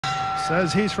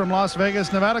says he's from Las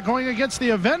Vegas, Nevada, going against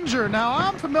the Avenger. Now,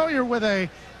 I'm familiar with a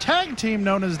tag team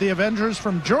known as the Avengers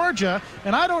from Georgia,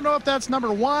 and I don't know if that's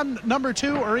number 1, number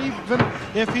 2, or even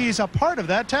if he's a part of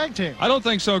that tag team. I don't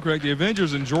think so, Craig. The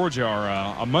Avengers in Georgia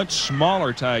are a much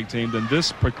smaller tag team than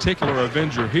this particular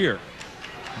Avenger here.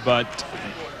 But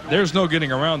there's no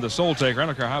getting around the Soultaker. I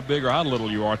don't care how big or how little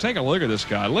you are. Take a look at this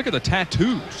guy. Look at the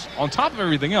tattoos on top of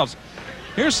everything else.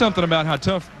 Here's something about how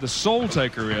tough the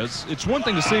Soultaker is. It's one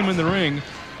thing to see him in the ring,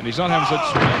 and he's not having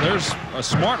such. There's a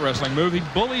smart wrestling move. He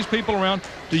bullies people around.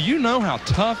 Do you know how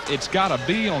tough it's got to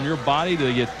be on your body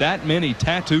to get that many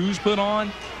tattoos put on?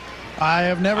 I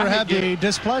have never had the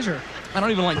displeasure. I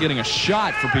don't even like getting a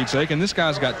shot, for Pete's sake, and this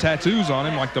guy's got tattoos on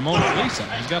him like the Mona Lisa.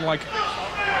 He's got like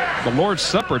the Lord's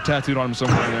Supper tattooed on him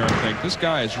somewhere in there, I think. This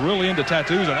guy is really into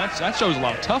tattoos, and that shows a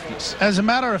lot of toughness. As a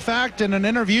matter of fact, in an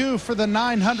interview for the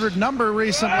 900 number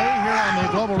recently here on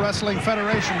the Global Wrestling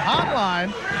Federation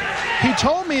hotline, he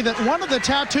told me that one of the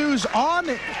tattoos on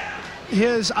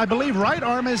his, I believe, right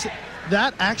arm is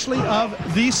that actually of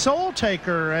the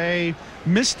Soultaker, a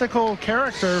mystical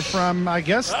character from, I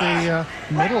guess, the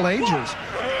Middle Ages.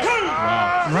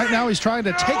 Wow. Right now he's trying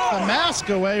to take the mask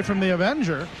away from the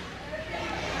Avenger.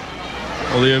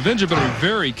 Well, the Avenger better be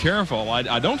very careful.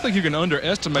 I don't think you can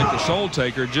underestimate the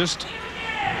Soultaker just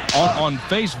on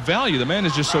face value. The man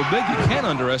is just so big you can't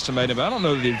underestimate him. But I don't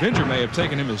know that the Avenger may have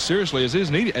taken him as seriously as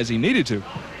he needed to,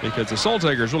 because the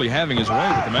Soultaker is really having his way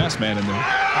with the masked man in there.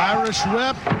 Irish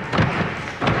whip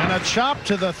and a chop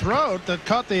to the throat that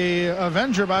caught the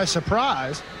Avenger by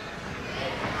surprise.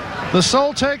 The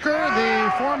Soultaker,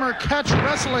 the former Catch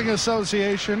Wrestling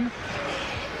Association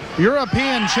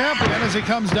European champion, as he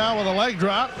comes down with a leg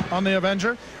drop on the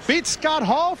Avenger, beats Scott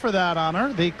Hall for that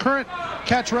honor. The current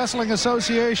Catch Wrestling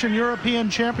Association European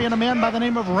champion, a man by the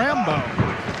name of Rambo.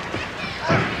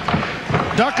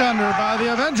 Duck under by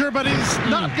the Avenger, but he's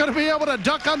not going to be able to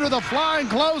duck under the flying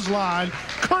clothesline,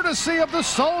 courtesy of the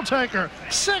Soultaker.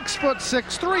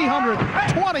 6'6",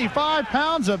 325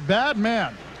 pounds of bad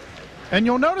man. And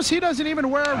you'll notice he doesn't even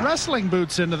wear wrestling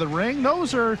boots into the ring.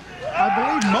 Those are, I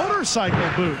believe,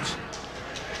 motorcycle boots.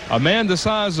 A man the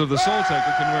size of the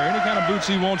Soultaker can wear any kind of boots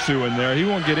he wants to in there. He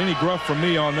won't get any gruff from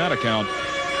me on that account.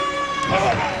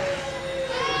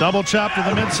 Double chop to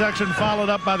the midsection, followed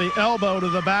up by the elbow to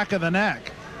the back of the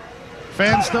neck.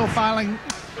 Fans still filing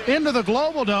into the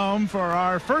Global Dome for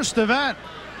our first event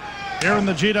here in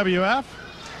the GWF.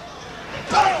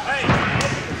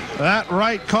 That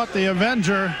right caught the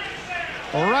Avenger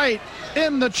right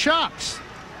in the chops.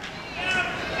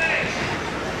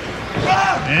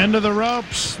 Into the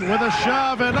ropes with a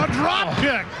shove and a drop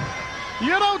kick.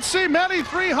 You don't see many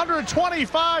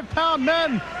 325-pound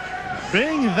men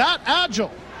being that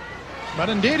agile, but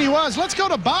indeed he was. Let's go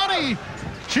to Bonnie.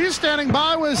 She's standing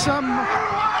by with some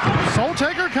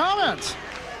Soultaker comments.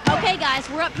 Okay, guys,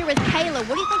 we're up here with Kayla.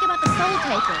 What do you think about the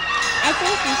Soultaker? I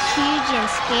think he's huge and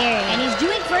scary. And he's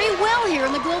doing very well here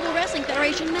in the Global Wrestling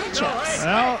Federation matchups.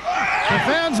 Well, the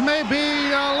fans may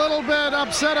be a little bit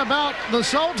upset about the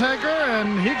Soultaker,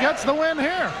 and he gets the win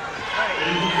here.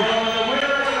 The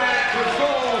winner, the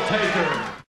Soultaker.